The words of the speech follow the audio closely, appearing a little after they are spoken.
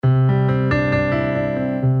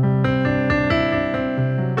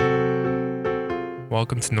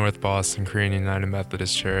Welcome to North Boston Korean United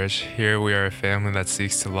Methodist Church. Here we are a family that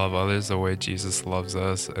seeks to love others the way Jesus loves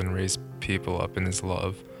us and raise people up in his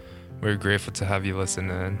love. We're grateful to have you listen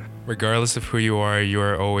in. Regardless of who you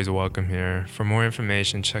are always welcome here. For more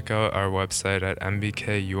information, check out our website at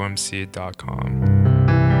mbkumc.com.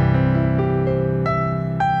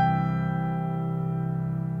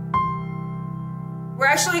 We're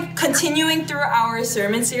actually continuing through our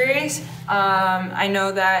sermon series. I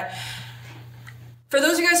know that for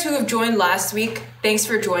those of you guys who have joined last week, thanks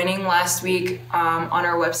for joining last week on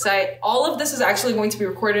our website. All of this is actually going to be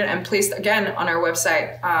recorded and placed again on our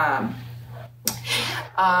website.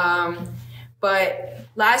 But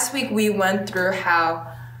last week we went through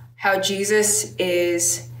how Jesus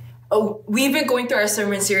is. We've been going through our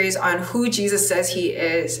sermon series on who Jesus says he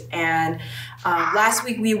is, and last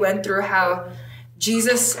week we went through how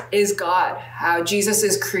Jesus is God, how Jesus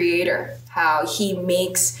is creator, how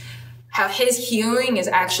his healing is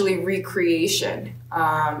actually recreation.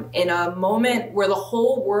 In a moment where the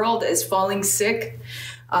whole world is falling sick,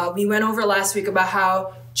 we went over last week about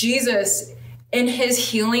how Jesus, in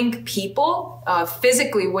his healing people,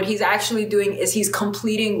 physically, what he's actually doing is he's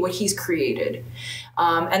completing what he's created.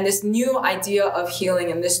 And this new idea of healing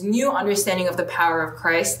and this new understanding of the power of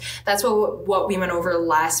Christ, that's what we went over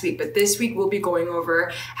last week. But this week we'll be going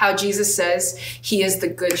over how Jesus says he is the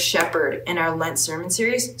good shepherd in our Lent sermon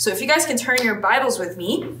series. So if you guys can turn your Bibles with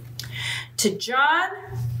me to John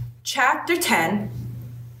chapter 10.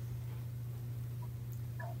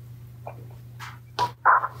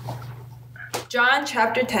 John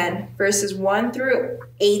chapter 10, verses 1 through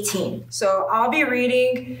 18. So I'll be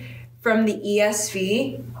reading from the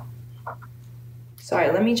ESV. Sorry,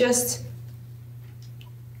 let me just...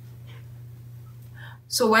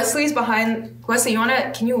 So Wesley's behind... Wesley,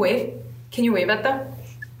 can you wave? Can you wave at them?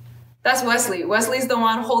 That's Wesley. Wesley's the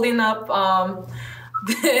one holding up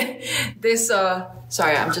this...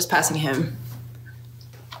 Sorry, I'm just passing him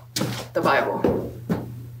the Bible.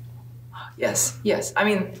 Yes. I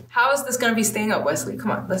mean, how is this going to be staying up, Wesley? Come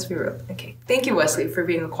on, let's be real. Okay. Thank you, Wesley, for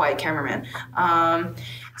being a quiet cameraman.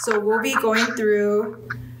 So we'll be going through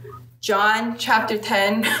John chapter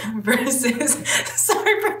 10 verses...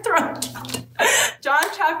 Sorry for throwing out. John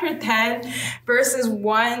chapter 10 verses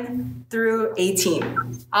 1 through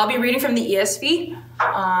 18. I'll be reading from the ESV.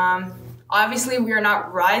 Obviously, we are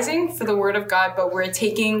not rising for the word of God, but we're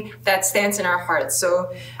taking that stance in our hearts.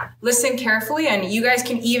 So listen carefully, and you guys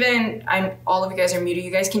can even, all of you guys are muted,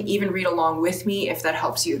 you guys can even read along with me if that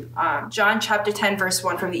helps you. John chapter 10, verse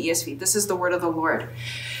 1 from the ESV. This is the word of the Lord.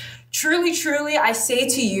 Truly, truly, I say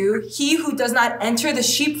to you, he who does not enter the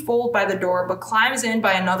sheepfold by the door, but climbs in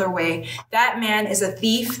by another way, that man is a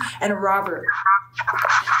thief and a robber.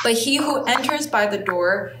 But he who enters by the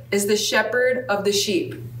door is the shepherd of the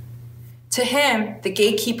sheep. To him, the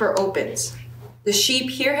gatekeeper opens. The sheep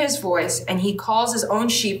hear his voice, and he calls his own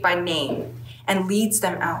sheep by name and leads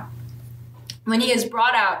them out. When he has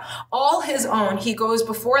brought out all his own, he goes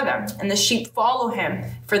before them, and the sheep follow him,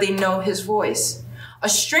 for they know his voice. A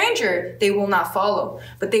stranger they will not follow,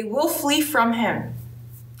 but they will flee from him,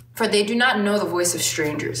 for they do not know the voice of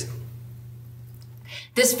strangers.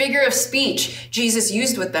 This figure of speech Jesus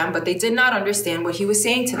used with them, but they did not understand what he was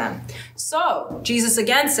saying to them. So Jesus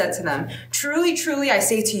again said to them, truly, truly, I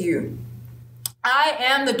say to you, I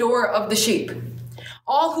am the door of the sheep.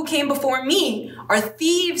 All who came before me are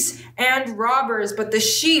thieves and robbers, but the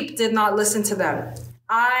sheep did not listen to them.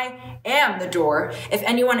 I am the door. If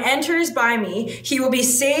anyone enters by me, he will be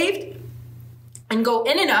saved and go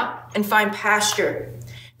in and out and find pasture.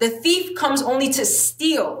 The thief comes only to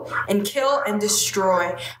steal and kill and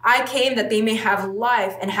destroy. I came that they may have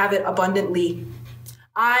life and have it abundantly.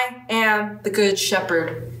 I am the good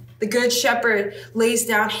shepherd. The good shepherd lays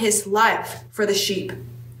down his life for the sheep.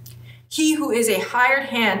 He who is a hired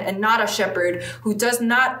hand and not a shepherd, who does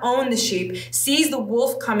not own the sheep, sees the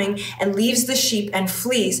wolf coming and leaves the sheep and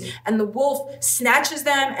flees, and the wolf snatches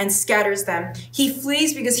them and scatters them. He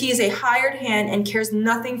flees because he is a hired hand and cares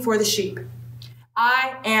nothing for the sheep.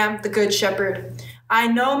 I am the good shepherd. I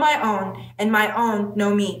know my own, and my own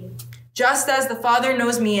know me. Just as the Father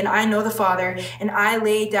knows me, and I know the Father, and I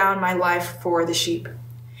lay down my life for the sheep.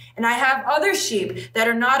 And I have other sheep that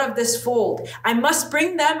are not of this fold. I must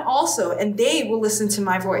bring them also, and they will listen to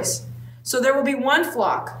my voice. So there will be one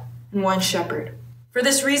flock and one shepherd. For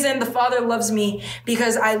this reason, the Father loves me,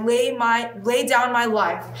 because I lay down my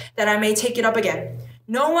life, that I may take it up again.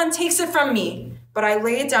 No one takes it from me, but I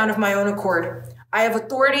lay it down of my own accord. I have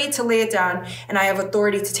authority to lay it down, and I have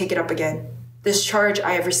authority to take it up again. This charge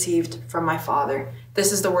I have received from my Father.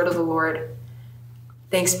 This is the word of the Lord.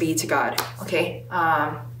 Thanks be to God. Okay.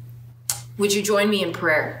 Would you join me in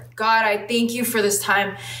prayer? God, I thank you for this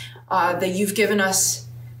time that you've given us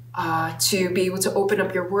to be able to open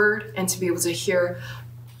up your word and to be able to hear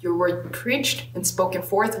your word preached and spoken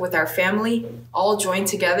forth with our family, all joined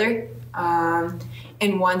together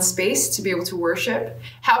in one space to be able to worship.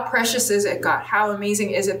 How precious is it, God? How amazing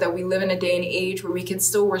is it that we live in a day and age where we can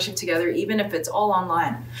still worship together, even if it's all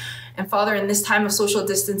online. And Father, in this time of social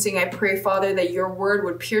distancing, I pray, Father, that your word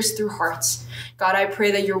would pierce through hearts. God, I pray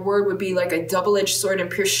that your word would be like a double-edged sword and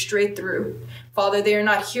pierce straight through. Father, they are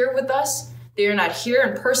not here with us. They are not here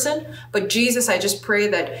in person. But Jesus, I just pray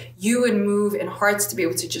that you would move in hearts to be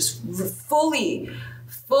able to just fully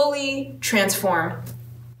transform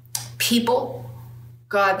people.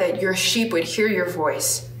 God, that your sheep would hear your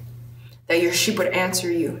voice, that your sheep would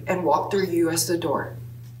answer you and walk through you as the door,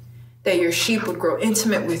 that your sheep would grow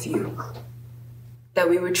intimate with you, that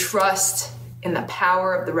we would trust in the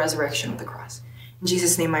power of the resurrection of the cross. In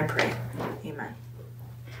Jesus' name I pray. Amen.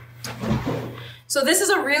 So this is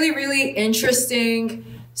a really, really interesting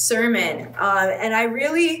sermon.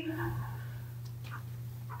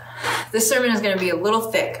 This sermon is going to be a little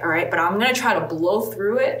thick, all right? But I'm going to try to blow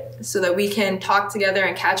through it so that we can talk together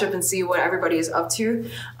and catch up and see what everybody is up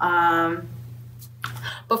to.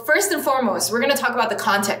 But first and foremost, we're going to talk about the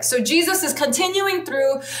context. So Jesus is continuing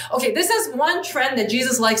through, okay, this is one trend that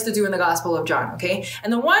Jesus likes to do in the Gospel of John, okay?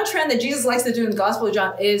 And the one trend that Jesus likes to do in the Gospel of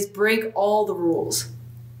John is break all the rules.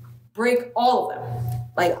 Break all of them,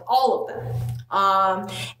 like all of them.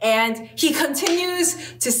 And he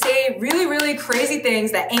continues to say really, really crazy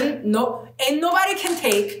things that ain't nobody can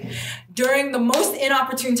take during the most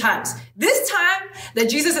inopportune times. This time that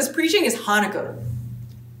Jesus is preaching is Hanukkah.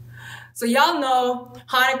 So y'all know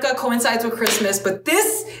Hanukkah coincides with Christmas, but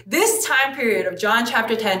this time period of John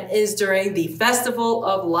chapter 10 is during the Festival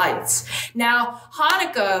of Lights. Now,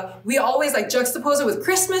 Hanukkah, we always like juxtapose it with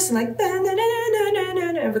Christmas and like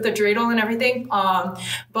with the dreidel and everything.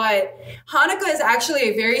 But Hanukkah is actually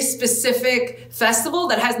a very specific festival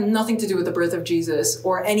that has nothing to do with the birth of Jesus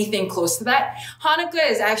or anything close to that. Hanukkah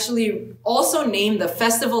is actually also named the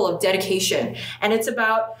Festival of Dedication, and it's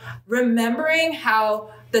about remembering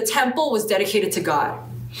how the temple was dedicated to God.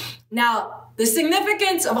 Now, the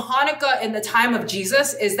significance of Hanukkah in the time of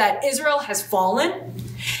Jesus is that Israel has fallen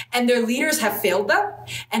and their leaders have failed them.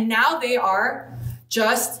 And now they are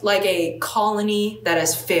just like a colony that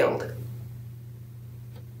has failed.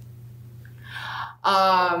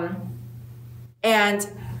 And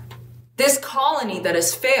this colony that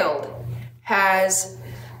has failed has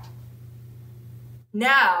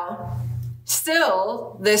now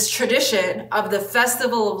still this tradition of the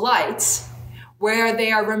Festival of Lights, where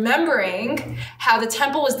they are remembering how the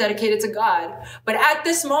temple was dedicated to God. But at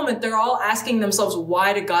this moment, they're all asking themselves,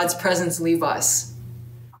 why did God's presence leave us?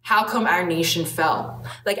 How come our nation fell?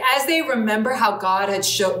 Like, as they remember how God had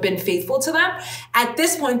been faithful to them, at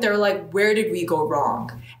this point, they're like, where did we go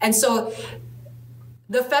wrong? And so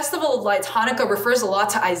the Festival of Lights, Hanukkah, refers a lot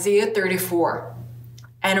to Isaiah 34.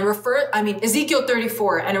 And Ezekiel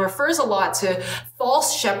 34, and it refers a lot to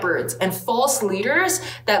false shepherds and false leaders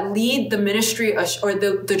that lead the ministry or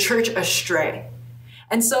the church astray.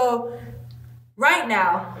 And so right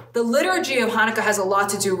now, the liturgy of Hanukkah has a lot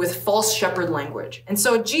to do with false shepherd language. And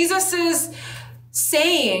so Jesus's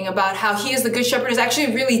saying about how he is the good shepherd is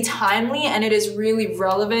actually really timely, and it is really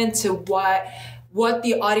relevant to what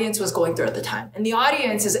the audience was going through at the time. And the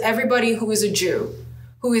audience is everybody who is a Jew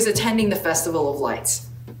who is attending the Festival of Lights.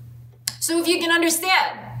 So if you can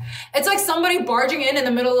understand, it's like somebody barging in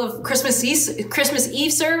the middle of Christmas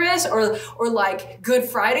Eve service or like Good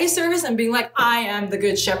Friday service and being like, I am the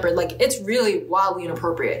good shepherd. Like, it's really wildly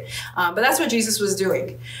inappropriate. But that's what Jesus was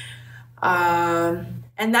doing. And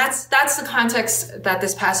that's the context that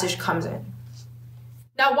this passage comes in.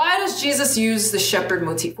 Now, why does Jesus use the shepherd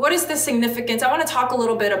motif? What is the significance? I want to talk a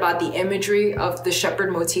little bit about the imagery of the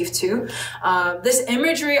shepherd motif too. This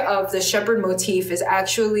imagery of the shepherd motif is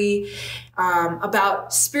actually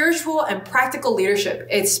about spiritual and practical leadership.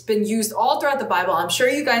 It's been used all throughout the Bible. I'm sure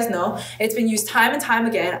you guys know. It's been used time and time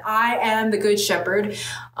again. I am the good shepherd.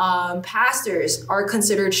 Pastors are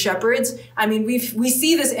considered shepherds. I mean, we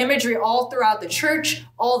see this imagery all throughout the church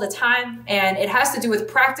all the time, and it has to do with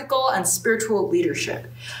practical and spiritual leadership.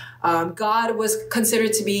 God was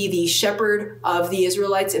considered to be the shepherd of the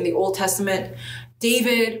Israelites in the Old Testament.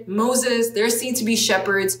 David, Moses, they're seen to be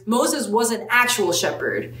shepherds. Moses was an actual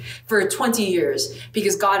shepherd for 20 years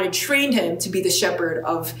because God had trained him to be the shepherd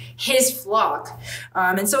of his flock.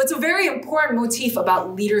 And so it's a very important motif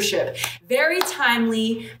about leadership. Very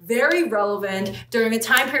timely, very relevant during a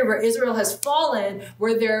time period where Israel has fallen,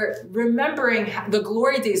 where they're remembering the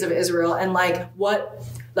glory days of Israel and like what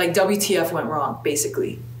Like WTF went wrong,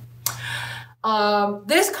 basically.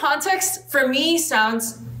 This context for me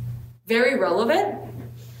sounds very relevant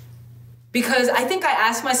because I think I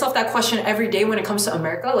ask myself that question every day when it comes to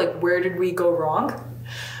America, like where did we go wrong?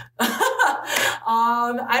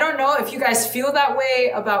 I don't know if you guys feel that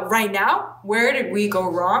way about right now. Where did we go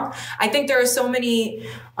wrong? I think there are so many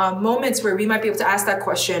moments where we might be able to ask that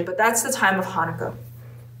question, but that's the time of Hanukkah.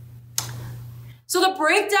 So the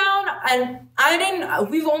breakdown, and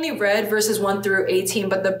we've only read verses 1 through 18,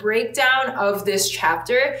 but the breakdown of this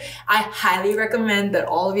chapter, I highly recommend that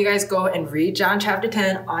all of you guys go and read John chapter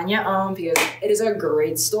 10 on your own because it is a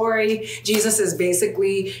great story. Jesus is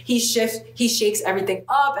basically, he shakes everything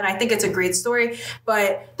up, and I think it's a great story.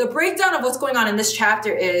 But the breakdown of what's going on in this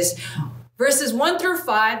chapter is verses 1 through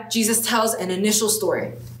 5, Jesus tells an initial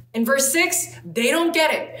story. In verse 6, they don't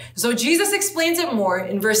get it. So Jesus explains it more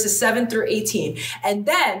in verses 7 through 18. And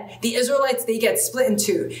then the Israelites, they get split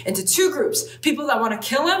into two groups, people that want to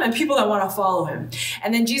kill him and people that want to follow him.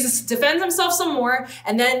 And then Jesus defends himself some more,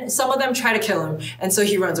 and then some of them try to kill him. And so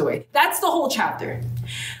he runs away. That's the whole chapter.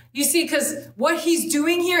 You see, because what he's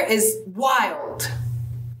doing here is wild.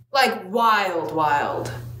 Like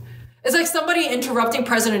wild. It's like somebody interrupting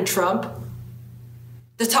President Trump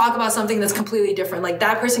to talk about something that's completely different. Like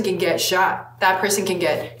that person can get shot. That person can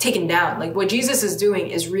get taken down. Like what Jesus is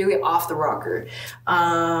doing is really off the rocker.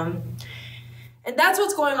 And that's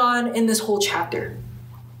what's going on in this whole chapter.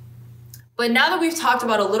 But now that we've talked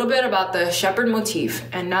about a little bit about the shepherd motif,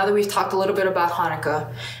 and now that we've talked a little bit about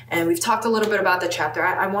Hanukkah, and we've talked a little bit about the chapter,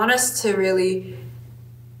 I want us to really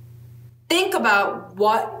think about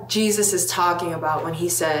what Jesus is talking about when he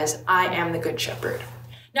says, I am the good shepherd.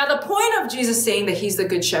 Now, the point of Jesus saying that he's the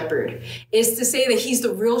good shepherd is to say that he's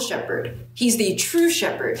the real shepherd. He's the true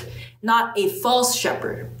shepherd, not a false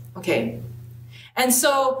shepherd, okay? And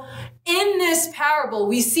so in this parable,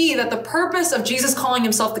 we see that the purpose of Jesus calling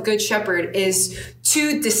himself the good shepherd is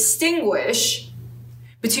to distinguish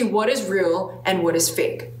between what is real and what is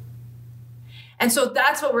fake. And so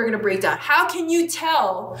that's what we're going to break down. How can you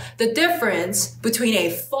tell the difference between a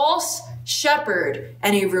false shepherd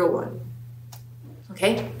and a real one?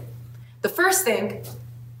 Okay, the first thing,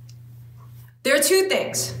 there are two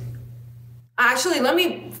things. Actually,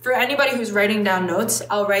 for anybody who's writing down notes,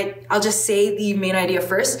 I'll just say the main idea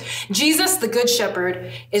first. Jesus, the good shepherd,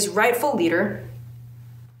 is rightful leader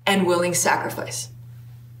and willing sacrifice.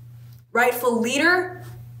 Rightful leader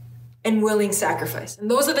and willing sacrifice. And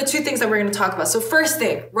those are the two things that we're going to talk about. So first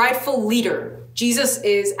thing, rightful leader. Jesus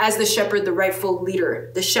is, as the shepherd, the rightful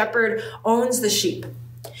leader. The shepherd owns the sheep.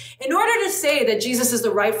 In order to say that Jesus is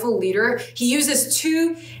the rightful leader, he uses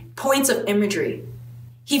 2 points of imagery.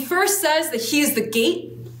 He first says that he is the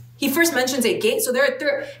gate. He first mentions a gate. So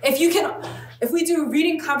if we do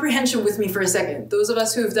reading comprehension with me for a second, those of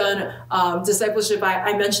us who've done discipleship,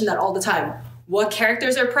 I mention that all the time. What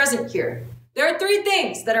characters are present here? There are 3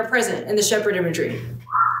 things that are present in the shepherd imagery,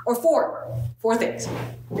 or 4 things.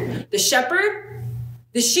 The shepherd,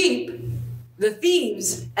 the sheep, the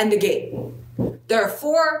thieves, and the gate. There are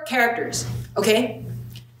 4 characters, okay?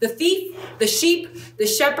 The thief, the sheep, the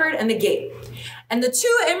shepherd, and the gate. And the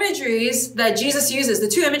 2 images that Jesus uses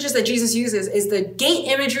is the gate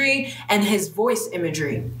imagery and his voice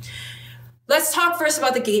imagery. Let's talk first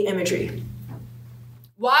about the gate imagery.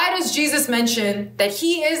 Why does Jesus mention that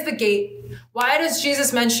he is the gate? Why does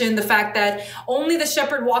Jesus mention the fact that only the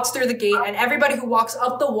shepherd walks through the gate and everybody who walks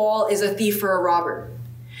up the wall is a thief or a robber?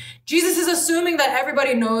 Jesus is assuming that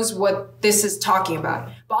everybody knows what this is talking about.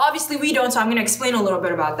 But obviously we don't, so I'm going to explain a little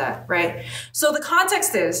bit about that, right? So the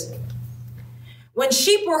context is, when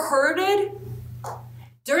sheep were herded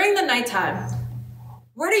during the nighttime,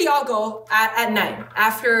 where do y'all go at night?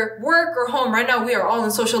 After work or home? Right now we are all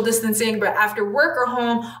in social distancing, but after work or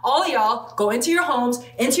home, all of y'all go into your homes,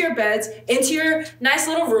 into your beds, into your nice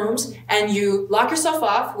little rooms, and you lock yourself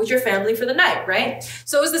off with your family for the night, right?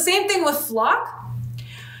 So it was the same thing with flock.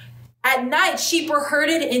 At night, sheep were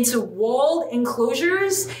herded into walled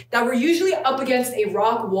enclosures that were usually up against a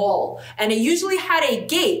rock wall. And it usually had a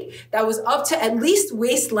gate that was up to at least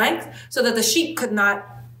waist length so that the sheep could not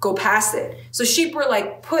go past it. So sheep were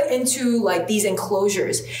put into these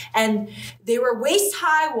enclosures, and they were waist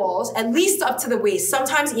high walls, at least up to the waist,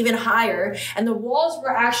 sometimes even higher. And the walls were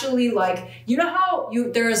actually you know how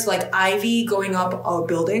there's ivy going up a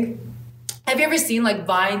building? Have you ever seen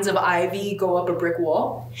vines of ivy go up a brick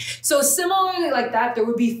wall? So similarly like that, there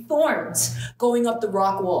would be thorns going up the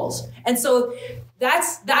rock walls. And so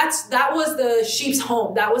that was the sheep's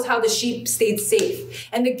home. That was how the sheep stayed safe.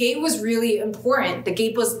 And the gate was really important. The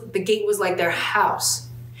gate was like their house.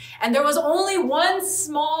 And there was only one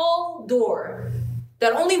small door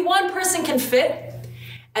that only one person can fit,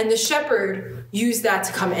 and the shepherd used that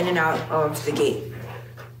to come in and out of the gate.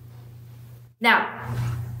 Now,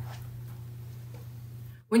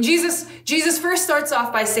 when Jesus first starts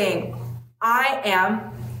off by saying, I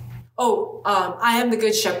am the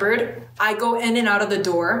good shepherd. I go in and out of the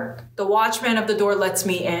door. The watchman of the door lets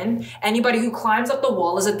me in. Anybody who climbs up the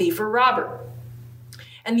wall is a thief or robber.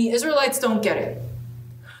 And the Israelites don't get it.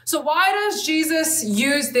 So why does Jesus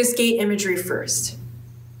use this gate imagery first?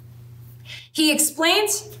 He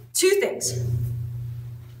explains two things.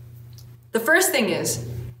 The first thing is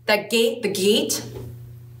that the gate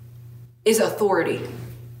is authority.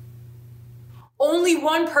 Only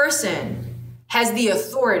one person has the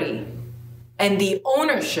authority and the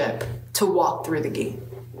ownership to walk through the gate.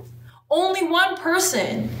 Only one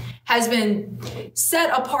person has been set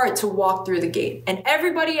apart to walk through the gate. And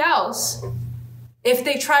everybody else, if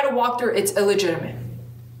they try to walk through, it's illegitimate.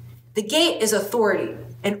 The gate is authority,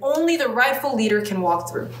 and only the rightful leader can walk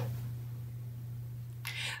through.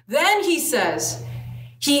 Then he says,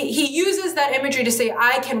 he uses that imagery to say,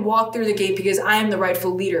 I can walk through the gate because I am the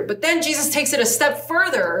rightful leader. But then Jesus takes it a step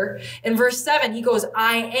further. In verse 7, he goes,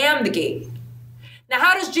 I am the gate. Now,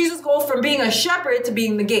 how does Jesus go from being a shepherd to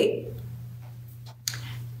being the gate?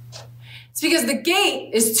 It's because the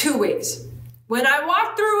gate is two ways. When I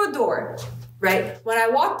walk through a door, right? When I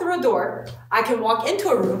walk through a door, I can walk into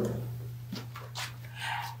a room,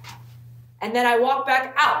 and then I walk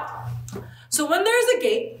back out. So when there's a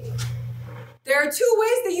gate, there are two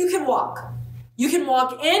ways that you can walk. You can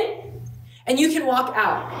walk in and you can walk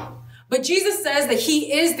out. But Jesus says that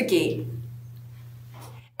he is the gate.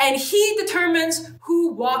 And he determines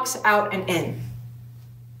who walks out and in.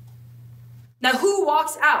 Now, who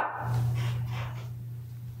walks out?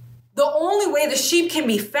 The only way the sheep can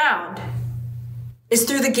be found is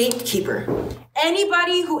through the gatekeeper.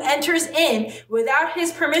 Anybody who enters in without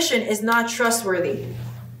his permission is not trustworthy.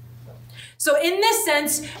 So in this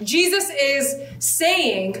sense, Jesus is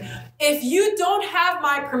saying, if you don't have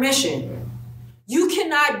my permission, you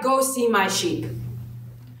cannot go see my sheep.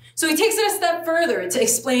 So he takes it a step further to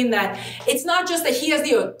explain that it's not just that he has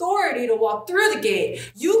the authority to walk through the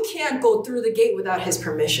gate. You can't go through the gate without his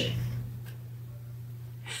permission.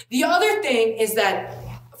 The other thing is that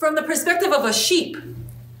from the perspective of a sheep,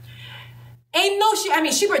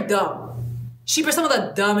 sheep are dumb. Sheep are some of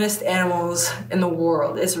the dumbest animals in the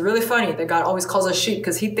world. It's really funny that God always calls us sheep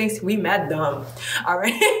because he thinks we mad dumb. All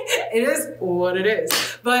right? It is what it is.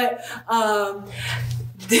 But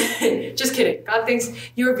just kidding. God thinks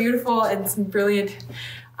you're beautiful and brilliant.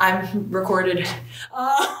 I'm recorded.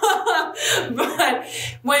 But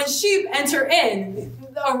when sheep enter in,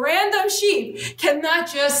 a random sheep cannot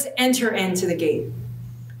just enter into the gate.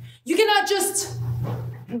 You cannot just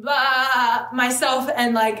myself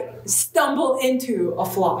and stumble into a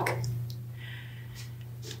flock.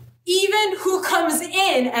 Even who comes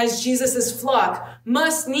in as Jesus's flock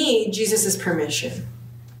must need Jesus's permission.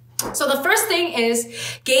 So the first thing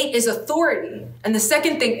is gate is authority. And the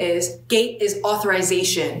second thing is gate is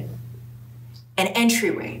authorization and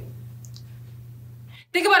entryway.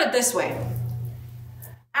 Think about it this way.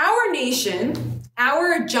 Our nation,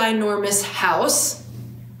 our ginormous house,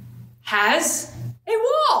 has a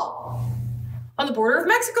wall on the border of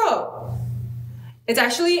Mexico. It's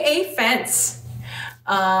actually a fence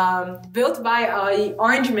built by an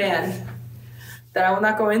orange man that I will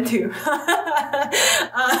not go into.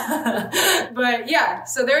 But yeah,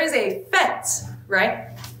 so there is a fence, right?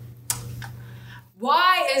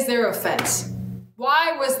 Why is there a fence?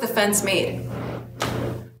 Why was the fence made?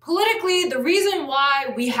 Politically, the reason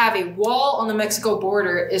why we have a wall on the Mexico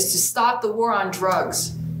border is to stop the war on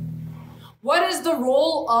drugs. What is the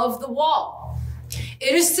role of the wall?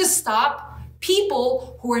 It is to stop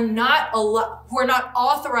people who are not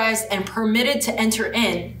authorized and permitted to enter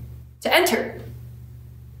in to enter.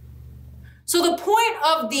 So the point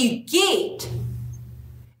of the gate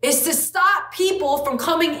is to stop people from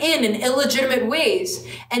coming in illegitimate ways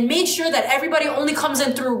and make sure that everybody only comes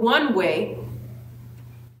in through one way,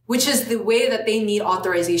 which is the way that they need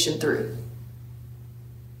authorization through.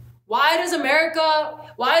 Why is America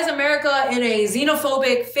in a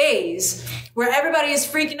xenophobic phase where everybody is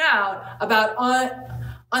freaking out about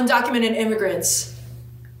undocumented immigrants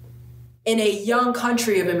in a young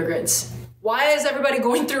country of immigrants? Why is everybody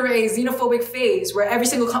going through a xenophobic phase where every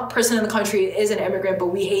single person in the country is an immigrant, but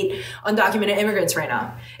we hate undocumented immigrants right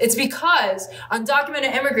now? It's because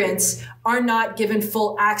undocumented immigrants are not given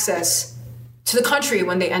full access to the country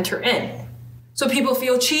when they enter in. So people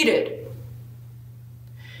feel cheated.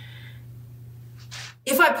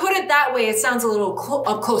 If I put it that way, it sounds a little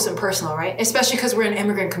up close and personal, right? Especially because we're an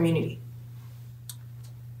immigrant community.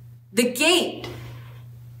 The gate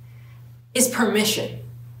is permission.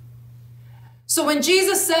 So when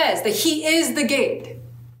Jesus says that he is the gate,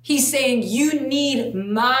 he's saying you need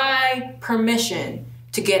my permission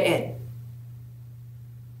to get in.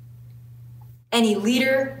 Any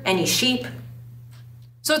leader, any sheep.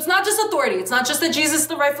 So it's not just authority. It's not just that Jesus is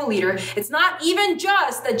the rightful leader. It's not even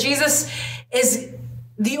just that Jesus is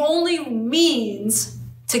the only means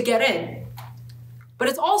to get in. But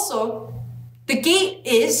it's also, the gate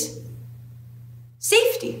is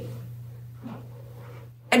safety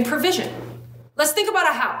and provision. Let's think about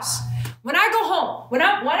a house. When I go home, when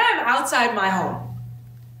I'm outside my home,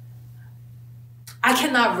 I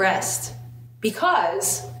cannot rest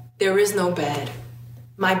because there is no bed.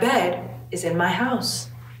 My bed is in my house.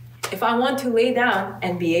 If I want to lay down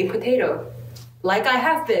and be a potato, like I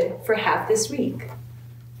have been for half this week,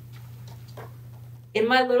 in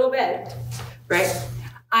my little bed, right?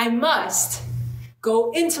 I must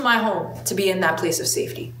go into my home to be in that place of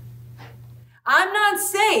safety. I'm not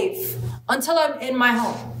safe until I'm in my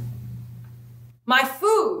home. My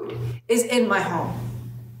food is in my home.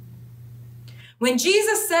 When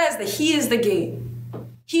Jesus says that he is the gate,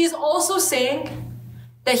 he is also saying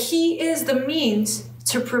that he is the means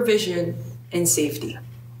to provision and safety.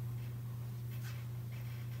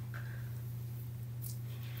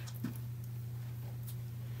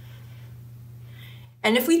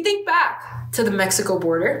 And if we think back to the Mexico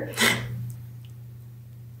border,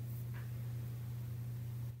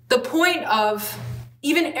 the point of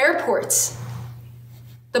even airports,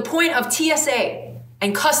 the point of TSA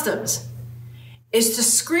and customs is to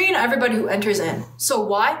screen everybody who enters in. So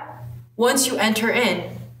why? Once you enter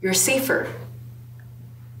in, you're safer.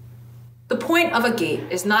 The point of a gate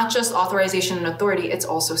is not just authorization and authority, it's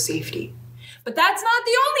also safety. But that's not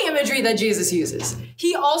the only imagery that Jesus uses.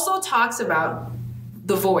 He also talks about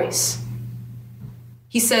the voice.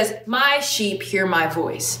 He says, my sheep hear my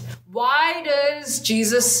voice. Why does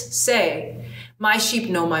Jesus say, my sheep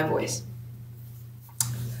know my voice?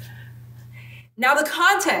 Now the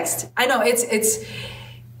context, I know it's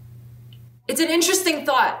an interesting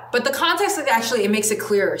thought, but the context it makes it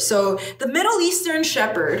clearer. So the Middle Eastern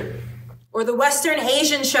shepherd, or the Western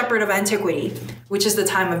Asian shepherd of antiquity, which is the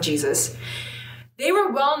time of Jesus, they were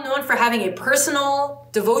well known for having a personal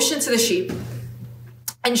devotion to the sheep.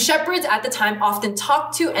 And shepherds at the time often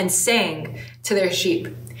talked to and sang to their sheep.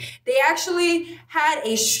 They actually had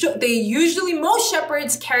most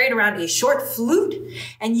shepherds carried around a short flute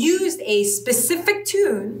and used a specific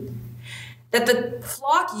tune that the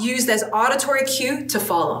flock used as auditory cue to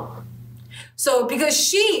follow. So because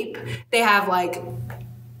sheep, they have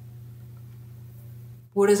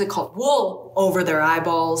what is it called? Wool over their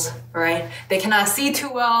eyeballs, right? They cannot see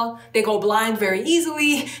too well. They go blind very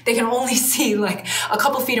easily. They can only see a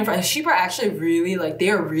couple feet in front. Sheep are actually really they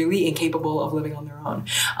are really incapable of living on their own.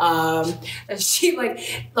 Sheep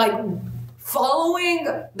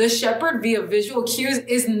following the shepherd via visual cues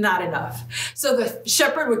is not enough. So the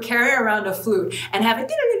shepherd would carry around a flute and have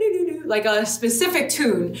it a specific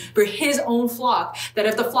tune for his own flock, that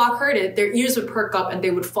if the flock heard it, their ears would perk up and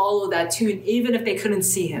they would follow that tune even if they couldn't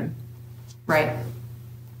see him, right?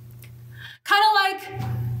 Kind of like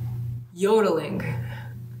yodeling.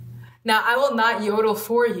 Now, I will not yodel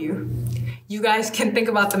for you. You guys can think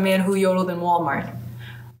about the man who yodeled in Walmart.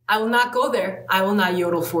 I will not go there. I will not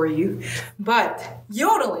yodel for you. But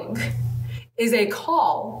yodeling is a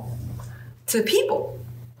call to people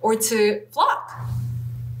or to flock.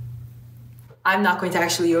 I'm not going to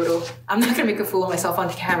actually yodel. I'm not going to make a fool of myself on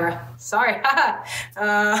the camera. Sorry.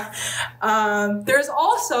 There's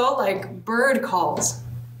also bird calls.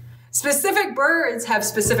 Specific birds have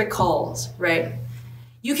specific calls, right?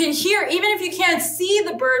 You can hear, even if you can't see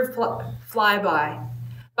the bird fly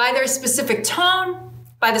by their specific tone,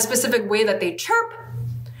 by the specific way that they chirp,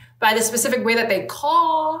 by the specific way that they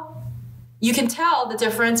call, you can tell the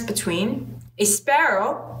difference between a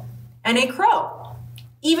sparrow and a crow,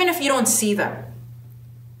 even if you don't see them.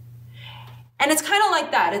 And it's kind of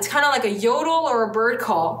like that. It's kind of like a yodel or a bird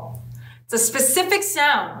call. It's a specific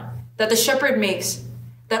sound that the shepherd makes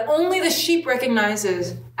that only the sheep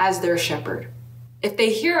recognizes as their shepherd. If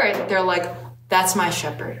they hear it, they're like, that's my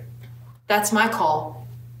shepherd. That's my call.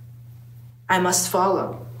 I must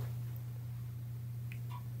follow.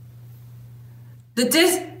 The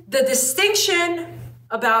distinction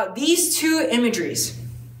about these two imageries,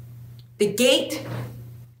 the gate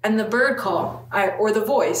and the bird call, or the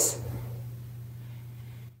voice,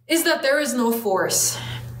 is that there is no force.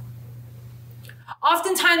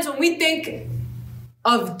 Oftentimes when we think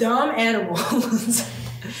of dumb animals,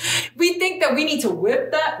 we think that we need to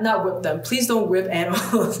not whip them. Please don't whip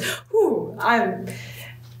animals.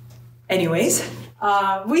 Anyways,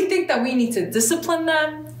 we think that we need to discipline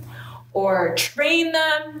them or train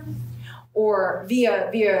them or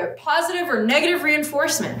via positive or negative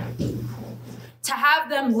reinforcement to have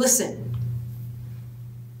them listen.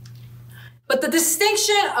 But the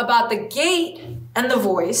distinction about the gate and the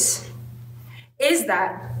voice is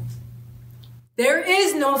that there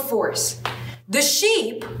is no force. The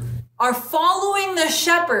sheep are following the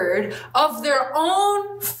shepherd of their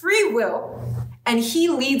own free will, and he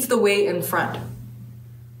leads the way in front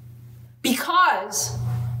because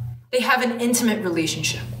they have an intimate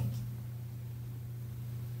relationship.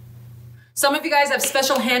 Some of you guys have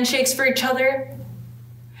special handshakes for each other.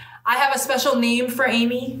 I have a special name for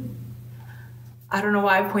Amy. I don't know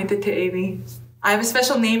why I pointed to Amy. I have a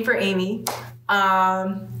special name for Amy.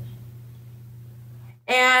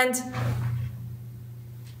 And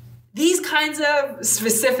these kinds of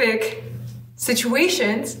specific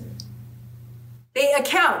situations, they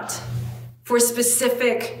account for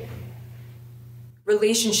specific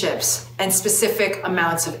relationships and specific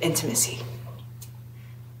amounts of intimacy.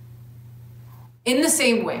 In the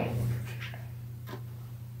same way,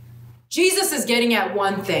 Jesus is getting at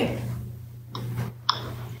one thing,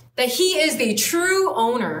 that he is the true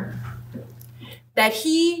owner, that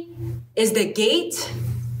he is the gate,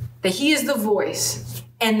 that he is the voice,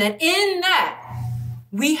 and that in that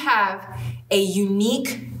we have a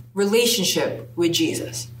unique relationship with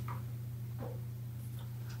Jesus.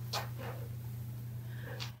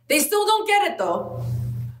 They still don't get it though.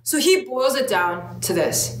 So he boils it down to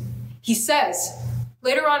this. He says,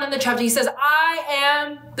 later on in the chapter, he says, I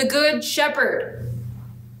am the good shepherd.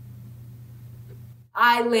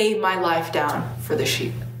 I lay my life down for the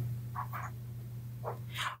sheep.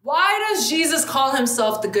 Why does Jesus call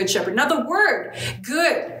himself the good shepherd? Now the word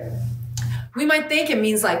good, we might think it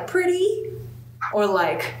means like pretty or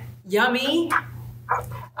like yummy.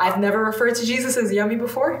 I've never referred to Jesus as yummy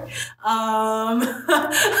before.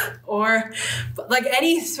 Or like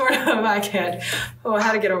any sort of, I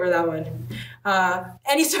had to get over that one.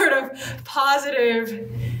 Any sort of positive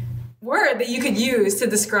word that you could use to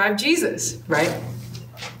describe Jesus, right?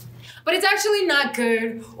 But it's actually not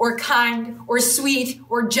good or kind or sweet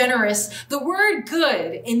or generous. The word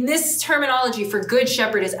good in this terminology for good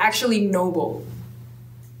shepherd is actually noble.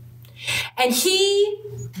 And he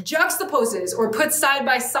juxtaposes or puts side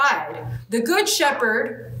by side the good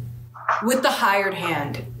shepherd with the hired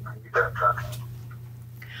hand.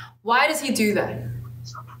 Why does he do that?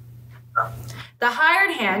 The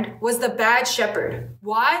hired hand was the bad shepherd.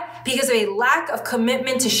 Why? Because of a lack of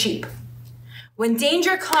commitment to sheep. When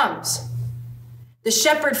danger comes, the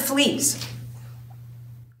shepherd flees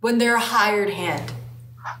when they're a hired hand.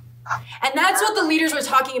 And that's what the leaders were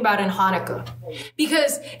talking about in Hanukkah.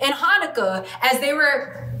 Because in Hanukkah, as they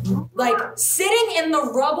were like sitting in the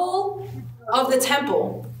rubble of the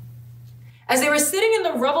temple, everybody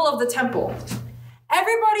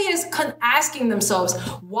is asking themselves,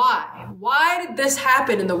 why? Why did this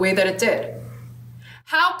happen in the way that it did?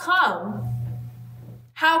 How come?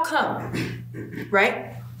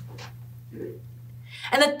 Right?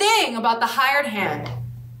 And the thing about the hired hand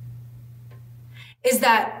is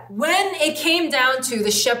that when it came down to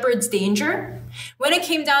the shepherd's danger, when it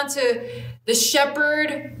came down to the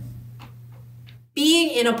shepherd being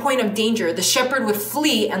in a point of danger, the shepherd would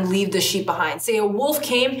flee and leave the sheep behind. Say a wolf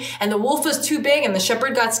came and the wolf was too big and the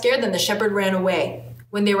shepherd got scared, then the shepherd ran away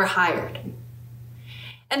when they were hired.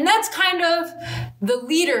 And that's kind of the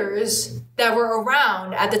leaders that were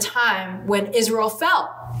around at the time when Israel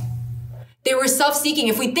fell. They were self-seeking.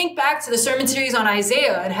 If we think back to the sermon series on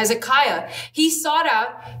Isaiah and Hezekiah, he sought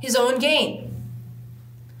out his own gain.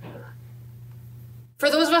 For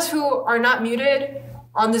those of us who are not muted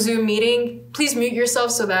on the Zoom meeting, please mute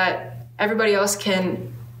yourself so that everybody else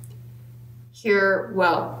can hear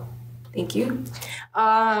well. Thank you.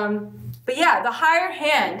 But yeah, the hired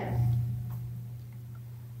hand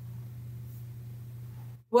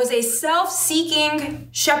was a self-seeking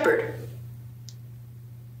shepherd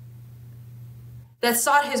that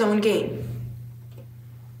sought his own gain.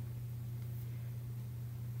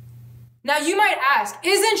 Now you might ask,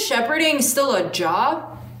 isn't shepherding still a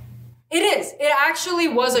job? It is. It actually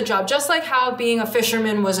was a job. Just like how being a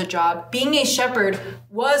fisherman was a job, being a shepherd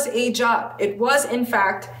was a job. It was, in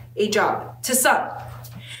fact, a job to some.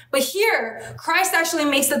 But here, Christ actually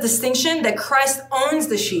makes the distinction that Christ owns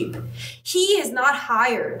the sheep. He is not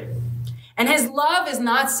hired. And his love is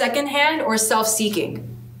not secondhand or self-seeking.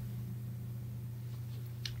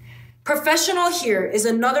 Professional here is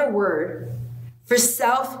another word for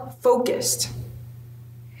self-focused.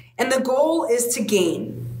 And the goal is to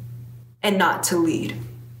gain and not to lead.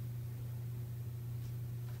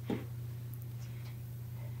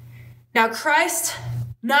 Now, Christ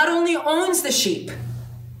not only owns the sheep,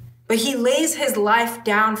 but he lays his life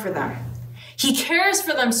down for them. He cares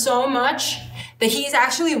for them so much that he's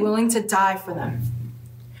actually willing to die for them.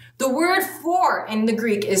 The word for in the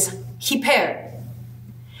Greek is hyper.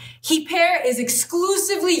 Hyper is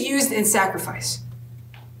exclusively used in sacrifice.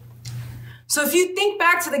 So if you think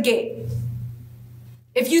back to the gate,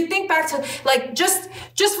 if you think back to, like, just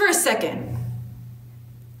for a second,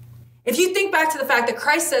 if you think back to the fact that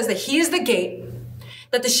Christ says that he is the gate,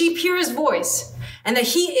 that the sheep hear his voice, and that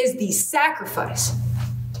he is the sacrifice,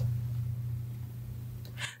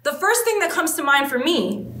 the first thing that comes to mind for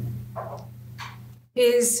me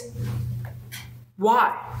is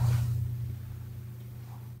why?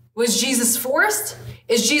 Was Jesus forced?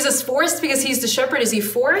 Is Jesus forced because he's the shepherd? Is he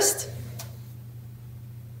forced?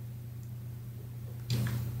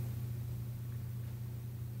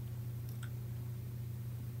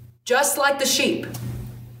 Just like the sheep,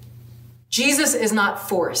 Jesus is not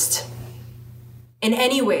forced in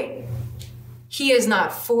any way. He is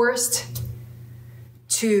not forced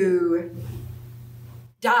to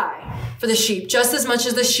die for the sheep, just as much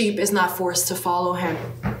as the sheep is not forced to follow him.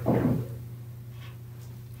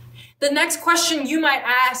 The next question you might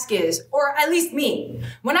ask is, or at least me,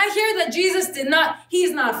 when I hear that Jesus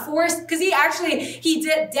he's not forced, because he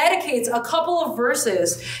dedicates a couple of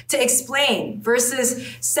verses to explain.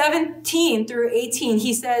 Verses 17 through 18,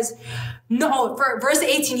 he says, for verse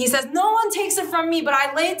 18, he says, no one takes it from me, but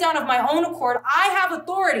I lay it down of my own accord. I have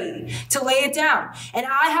authority to lay it down, and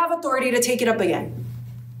I have authority to take it up again.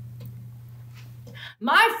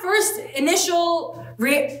 My first initial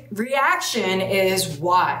reaction is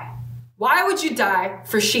why? Why would you die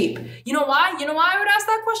for sheep? You know why? You know why I would ask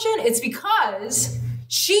that question? It's because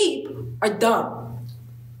sheep are dumb.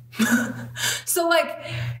 So, like,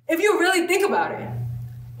 if you really think about it,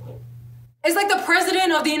 it's like the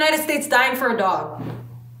president of the United States dying for a dog.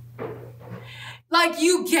 Like,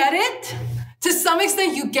 you get it. To some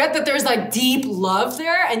extent, you get that there's, like, deep love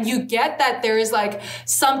there, and you get that there is, like,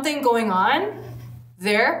 something going on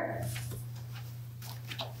there.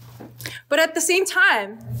 But at the same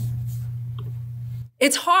time,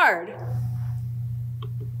 it's hard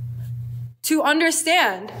to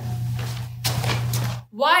understand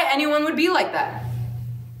why anyone would be like that.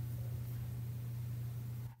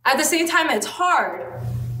 At the same time, it's hard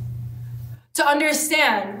to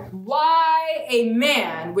understand why a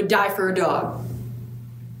man would die for a dog.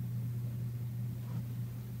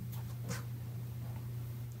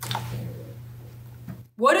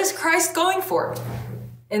 What is Christ going for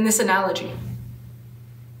in this analogy?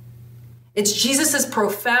 It's Jesus'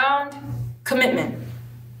 profound commitment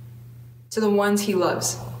to the ones he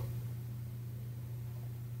loves.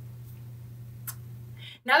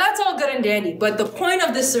 Now that's all good and dandy, but the point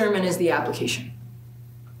of this sermon is the application.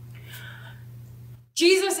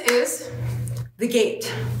 Jesus is the gate.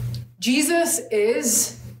 Jesus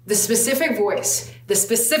is the specific voice, the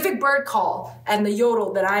specific bird call, and the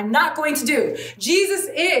yodel that I'm not going to do. Jesus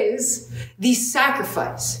is the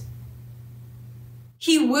sacrifice.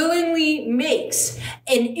 He willingly makes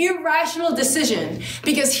an irrational decision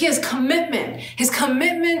because his commitment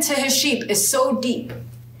to his sheep is so deep.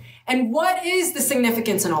 And what is the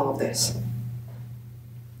significance in all of this?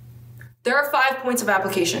 There are 5 points of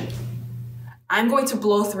application. I'm going to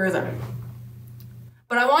blow through them.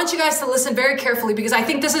 But I want you guys to listen very carefully because I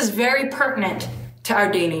think this is very pertinent to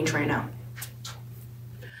our day and age right now.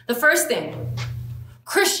 The first thing,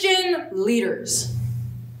 Christian leaders.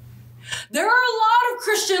 There are a lot of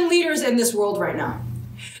Christian leaders in this world right now.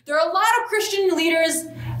 There are a lot of Christian leaders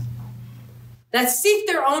that seek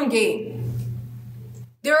their own gain.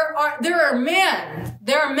 There are men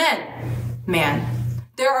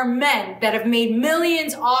that have made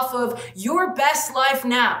millions off of your best life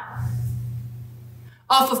now,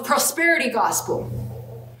 off of prosperity gospel.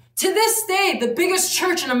 To this day, the biggest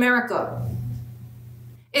church in America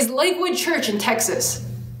is Lakewood Church in Texas,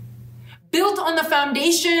 built on the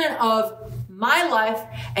foundation of my life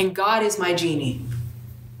and God is my genie.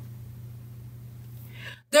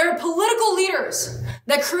 There are political leaders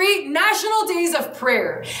that create national days of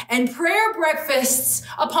prayer and prayer breakfasts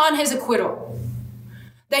upon his acquittal,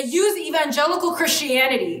 that use evangelical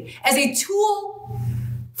Christianity as a tool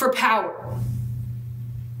for power.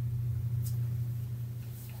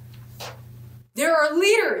 There are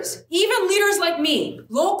leaders, even leaders like me,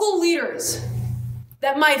 local leaders,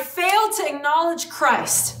 that might fail to acknowledge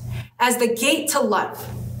Christ as the gate to life.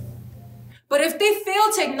 But if they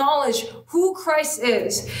fail to acknowledge who Christ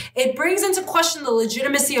is, it brings into question the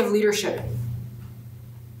legitimacy of leadership.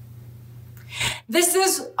 This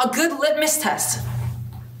is a good litmus test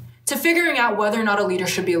to figuring out whether or not a leader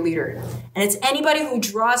should be a leader. And it's anybody who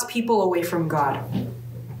draws people away from God.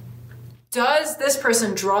 Does this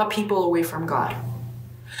person draw people away from God?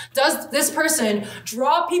 Does this person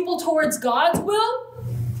draw people towards God's will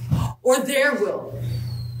or their will?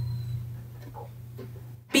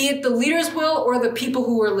 Be it the leader's will or the people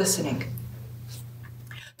who are listening.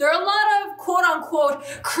 There are a lot of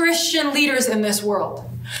quote-unquote Christian leaders in this world.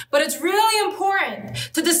 But it's really important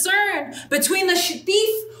to discern between the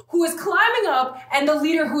thief who is climbing up and the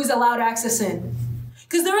leader who is allowed access in.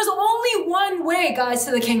 Because there is only one way, guys,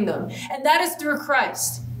 to the kingdom, and that is through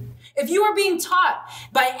Christ. If you are being taught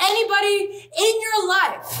by anybody in your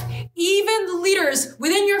life, even the leaders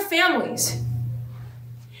within your families,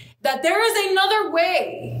 that there is another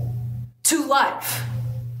way to life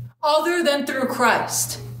other than through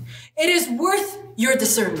Christ, it is worth your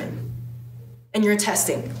discernment and your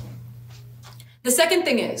testing. The second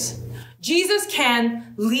thing is, Jesus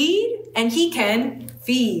can lead and he can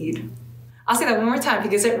feed. I'll say that one more time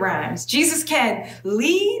because it rhymes. Jesus can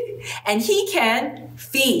lead and he can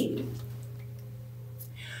feed.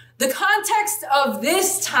 The context of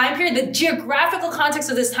this time period, the geographical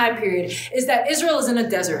context of this time period, is that Israel is in a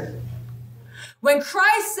desert. When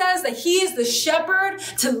Christ says that he is the shepherd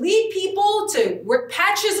to lead people to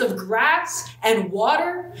patches of grass and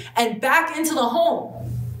water and back into the home,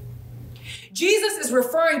 Jesus is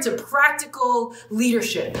referring to practical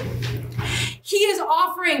leadership. He is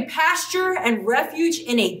offering pasture and refuge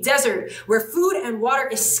in a desert where food and water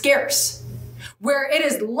is scarce, where it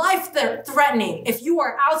is life-threatening. If you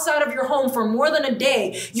are outside of your home for more than a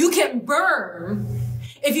day, you can burn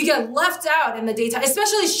if you get left out in the daytime,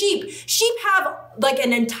 especially sheep. Sheep have like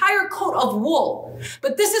an entire coat of wool,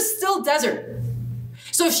 but this is still desert.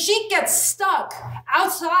 So if sheep get stuck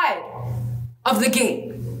outside of the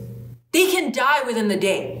gate, they can die within the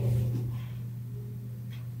day.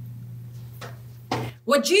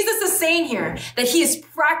 What Jesus is saying here, that he is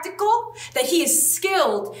practical, that he is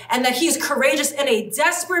skilled, and that he is courageous in a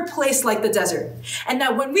desperate place like the desert. And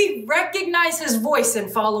that when we recognize his voice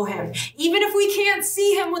and follow him, even if we can't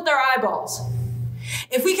see him with our eyeballs,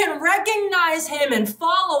 if we can recognize him and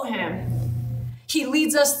follow him, he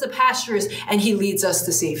leads us to pastures and he leads us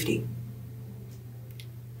to safety.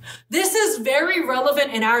 This is very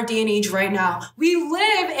relevant in our day and age right now. We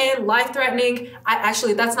live in life-threatening,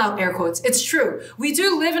 actually that's not air quotes, it's true. We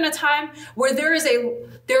do live in a time where there is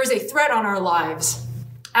a threat on our lives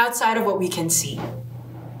outside of what we can see.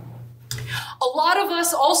 A lot of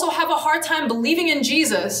us also have a hard time believing in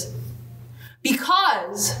Jesus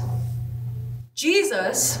because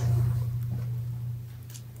Jesus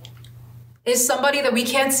is somebody that we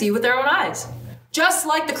can't see with our own eyes, just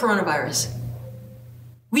like the coronavirus.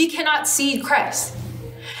 We cannot see Christ.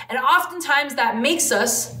 And oftentimes that makes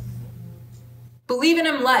us believe in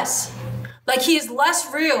him less. Like he is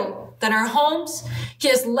less real than our homes. He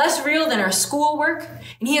is less real than our schoolwork.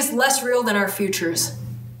 And he is less real than our futures.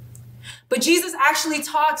 But Jesus actually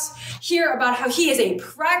talks here about how he is a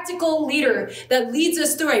practical leader that leads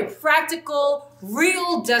us through a practical,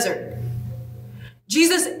 real desert.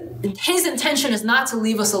 Jesus, his intention is not to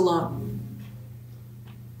leave us alone.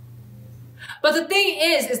 But the thing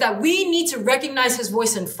is that we need to recognize his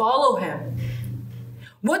voice and follow him.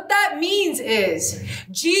 What that means is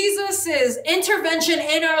Jesus' intervention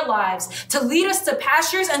in our lives to lead us to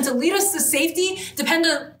pastures and to lead us to safety depend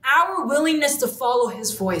on our willingness to follow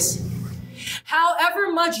his voice.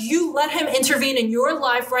 However much you let him intervene in your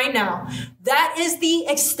life right now, that is the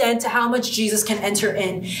extent to how much Jesus can enter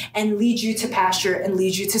in and lead you to pasture and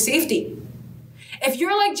lead you to safety. If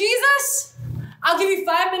you're like Jesus, I'll give you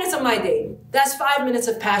 5 minutes of my day. That's 5 minutes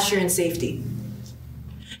of pasture and safety.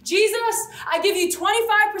 Jesus, I give you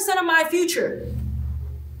 25% of my future.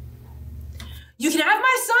 You can have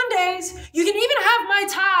my Sundays. You can even have my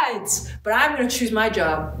tithes. But I'm going to choose my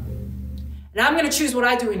job. And I'm going to choose what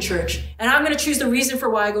I do in church. And I'm going to choose the reason for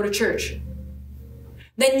why I go to church.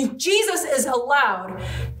 Then Jesus is allowed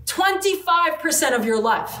 25% of your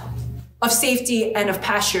life of safety and of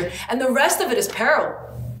pasture. And the rest of it is peril.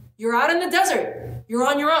 You're out in the desert. You're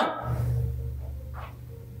on your own.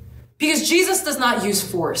 Because Jesus does not use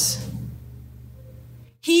force.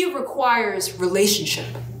 He requires relationship.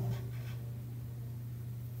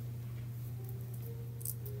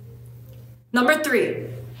 Number 3,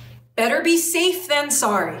 better be safe than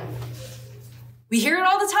sorry. We hear it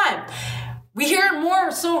all the time. We hear it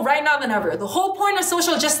more so right now than ever. The whole point of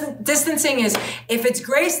social distancing is if it's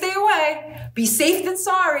gray, stay away. Be safe than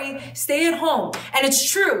sorry. Stay at home. And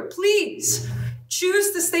it's true. Please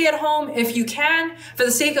choose to stay at home if you can for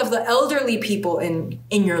the sake of the elderly people in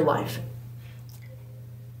your life.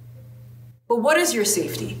 But what is your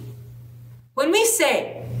safety? When we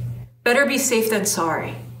say, better be safe than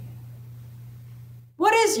sorry,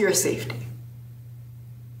 what is your safety?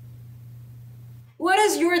 What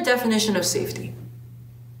is your definition of safety?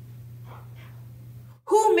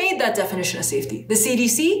 Who made that definition of safety? The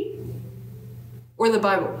CDC or the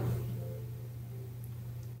Bible?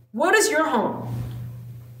 What is your home?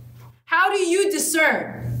 How do you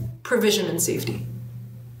discern provision and safety?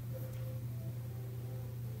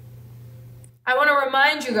 I want to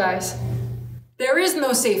remind you guys, there is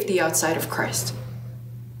no safety outside of Christ.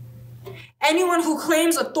 Anyone who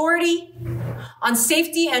claims authority on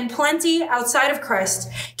safety and plenty outside of Christ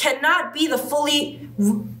cannot be the full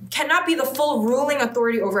ruling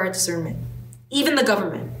authority over our discernment, even the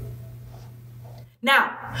government.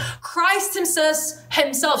 Now, Christ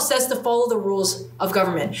himself says to follow the rules of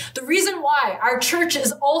government. The reason why our church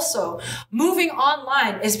is also moving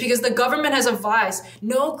online is because the government has advised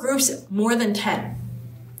no groups more than 10.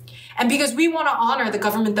 And because we want to honor the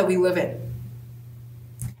government that we live in.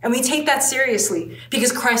 And we take that seriously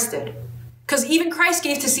because Christ did. Because even Christ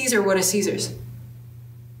gave to Caesar what is Caesar's.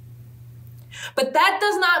 But that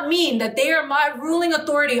does not mean that they are my ruling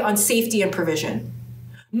authority on safety and provision.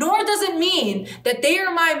 Nor does it mean that they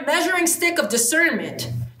are my measuring stick of discernment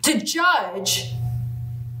to judge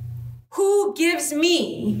who gives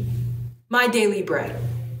me my daily bread.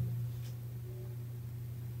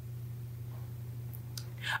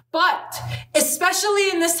 But especially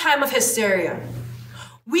in this time of hysteria,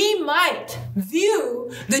 we might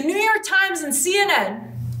view the New York Times and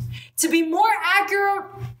CNN to be more accurate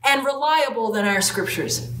and reliable than our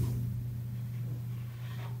scriptures.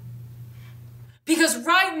 Because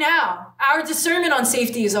right now, our discernment on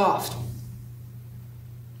safety is off.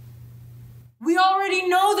 We already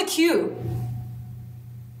know the cue.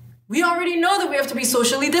 We already know that we have to be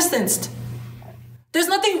socially distanced. There's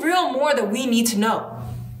nothing real more that we need to know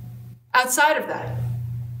outside of that.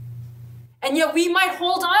 And yet we might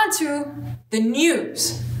hold on to the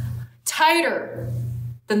news tighter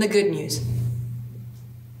than the good news.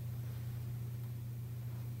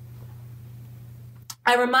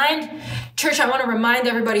 I want to remind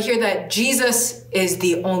everybody here that Jesus is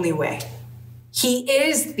the only way. He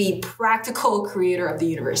is the practical creator of the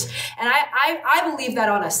universe. And I believe that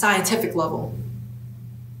on a scientific level,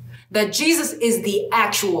 that Jesus is the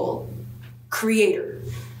actual creator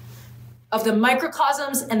of the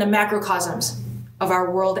microcosms and the macrocosms of our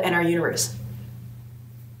world and our universe.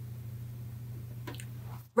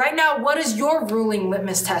 Right now, what is your ruling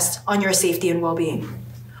litmus test on your safety and well-being?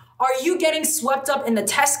 Are you getting swept up in the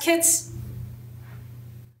test kits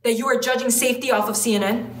that you are judging safety off of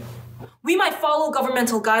CNN? We might follow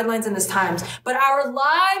governmental guidelines in these times, but our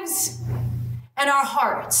lives and our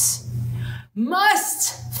hearts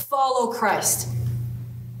must follow Christ.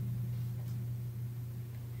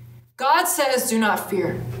 God says, do not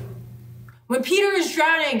fear. When Peter is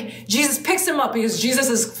drowning, Jesus picks him up because Jesus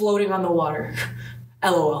is floating on the water.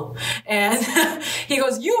 LOL. And he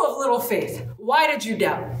goes, you of little faith, why did you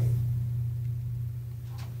doubt?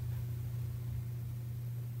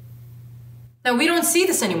 Now, we don't see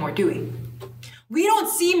this anymore, do we? We don't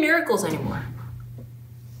see miracles anymore.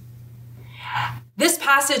 This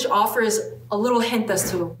passage offers a little hint as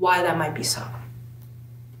to why that might be so.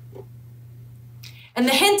 And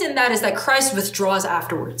the hint in that is that Christ withdraws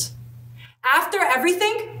afterwards. After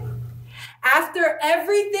everything,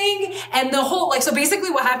 and the whole, so basically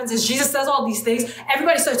what happens is Jesus says all these things,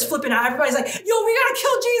 everybody starts flipping out, everybody's like, yo, we gotta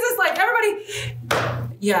kill Jesus,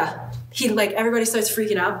 everybody starts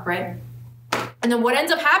freaking out, right? And then what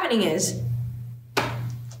ends up happening is,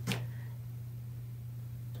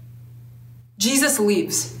 Jesus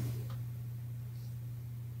leaves.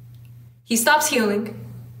 He stops healing.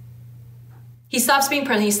 He stops being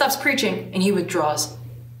present. He stops preaching, and he withdraws.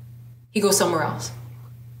 He goes somewhere else.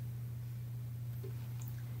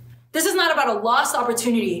 This is not about a lost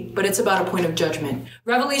opportunity, but it's about a point of judgment.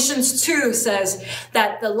 Revelations 2 says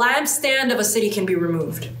that the lampstand of a city can be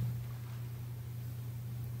removed.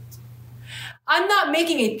 I'm not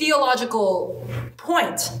making a theological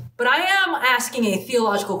point, but I am asking a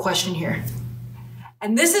theological question here.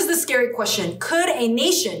 And this is the scary question. Could a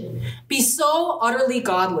nation be so utterly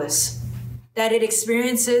godless that it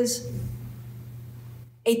experiences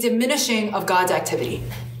a diminishing of God's activity?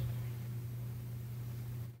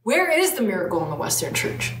 Where is the miracle in the Western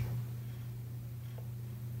Church?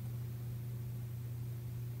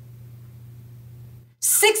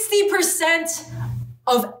 %60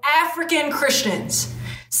 of African Christians,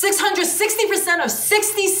 60% of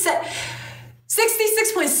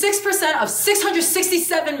 66.6% of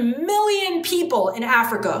 667 million people in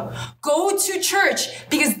Africa go to church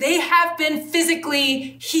because they have been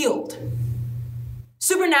physically healed.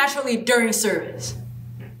 supernaturally during service.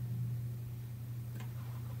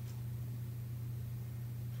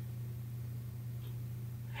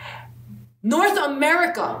 North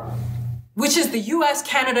America, which is the US,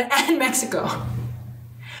 Canada, and Mexico,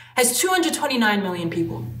 has 229 million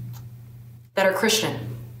people that are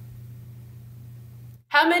Christian.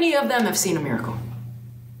 How many of them have seen a miracle?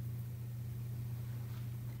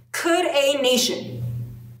 Could a nation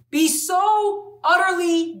be so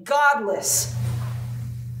utterly godless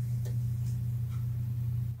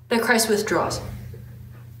that Christ withdraws?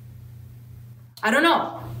 I don't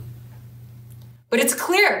know. But it's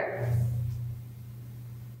clear.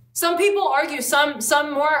 Some people argue, some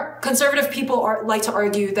more conservative people like to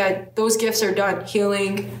argue that those gifts are done.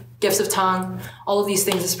 Healing, gifts of tongue, all of these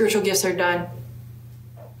things, the spiritual gifts are done.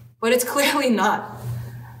 But it's clearly not.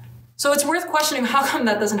 So it's worth questioning, how come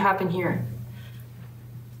that doesn't happen here?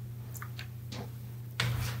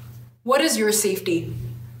 What is your safety?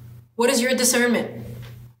 What is your discernment?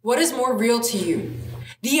 What is more real to you?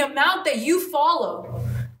 The amount that you follow,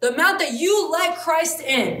 the amount that you let Christ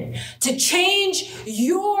in to change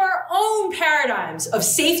your own paradigms of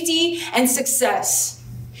safety and success.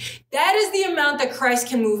 That is the amount that Christ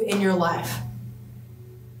can move in your life.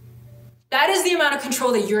 That is the amount of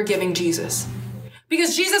control that you're giving Jesus.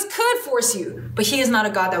 Because Jesus could force you, but he is not a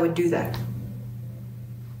God that would do that.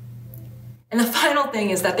 And the final thing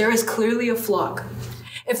is that there is clearly a flock.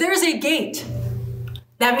 If there is a gate,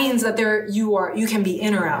 that means that you can be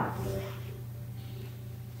in or out.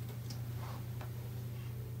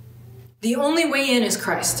 The only way in is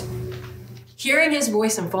Christ. Hearing his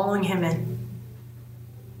voice and following him in.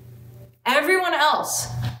 Everyone else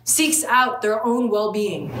seeks out their own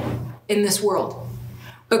well-being in this world.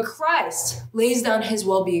 But Christ lays down his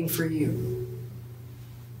well-being for you.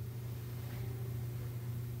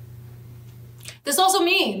 This also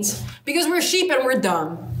means, because we're sheep and we're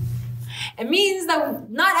dumb, it means that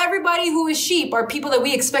not everybody who is sheep are people that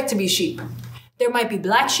we expect to be sheep. There might be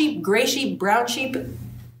black sheep, gray sheep, brown sheep,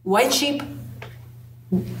 white sheep,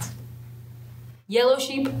 yellow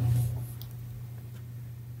sheep.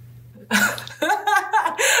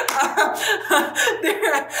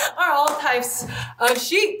 There are all types of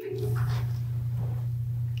sheep.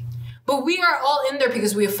 But we are all in there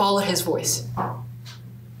because we have followed his voice.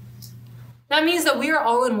 That means that we are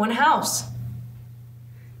all in one house.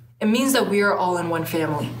 It means that we are all in one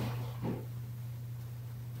family.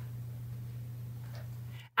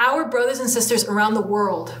 Our brothers and sisters around the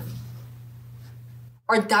world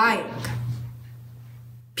are dying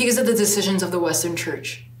because of the decisions of the Western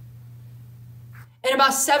Church. In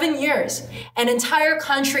about 7 years, an entire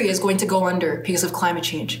country is going to go under because of climate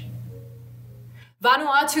change.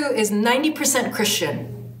 Vanuatu is 90%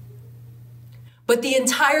 Christian, but the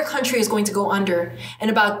entire country is going to go under in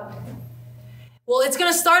it's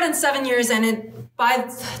going to start in 7 years, and by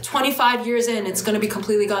 25 years in, it's going to be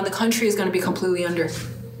completely gone. The country is going to be completely under.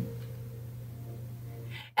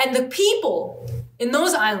 And the people in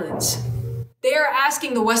those islands, they are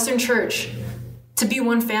asking the Western Church to be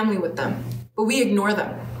one family with them. But we ignore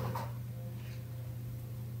them.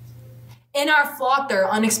 In our flock, there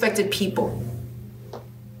are unexpected people.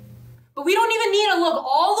 But we don't even need to look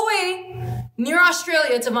all the way near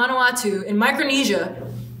Australia to Vanuatu in Micronesia.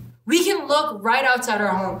 We can look right outside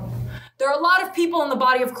our home. There are a lot of people in the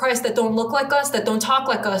body of Christ that don't look like us, that don't talk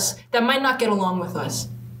like us, that might not get along with us.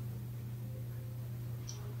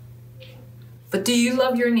 But do you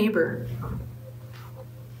love your neighbor?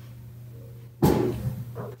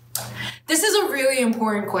 This is a really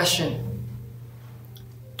important question.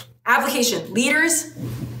 Application. Leaders,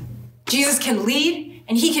 Jesus can lead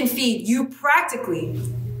and he can feed you practically.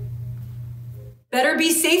 Better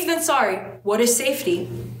be safe than sorry. What is safety?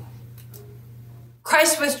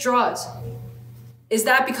 Christ withdraws. Is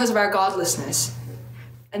that because of our godlessness?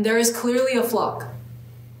 And there is clearly a flock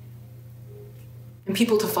and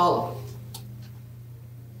people to follow.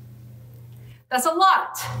 That's a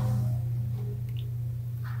lot.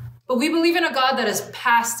 But we believe in a God that has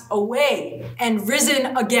passed away and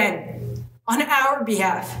risen again on our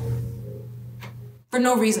behalf for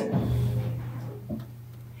no reason.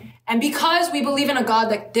 And because we believe in a God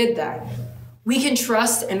that did that, we can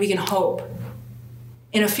trust and we can hope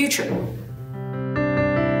in a future.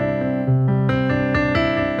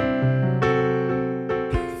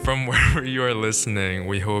 From wherever you are listening,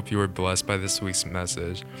 we hope you were blessed by this week's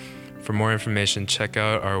message. For more information, check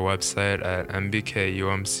out our website at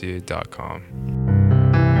mbkumc.com.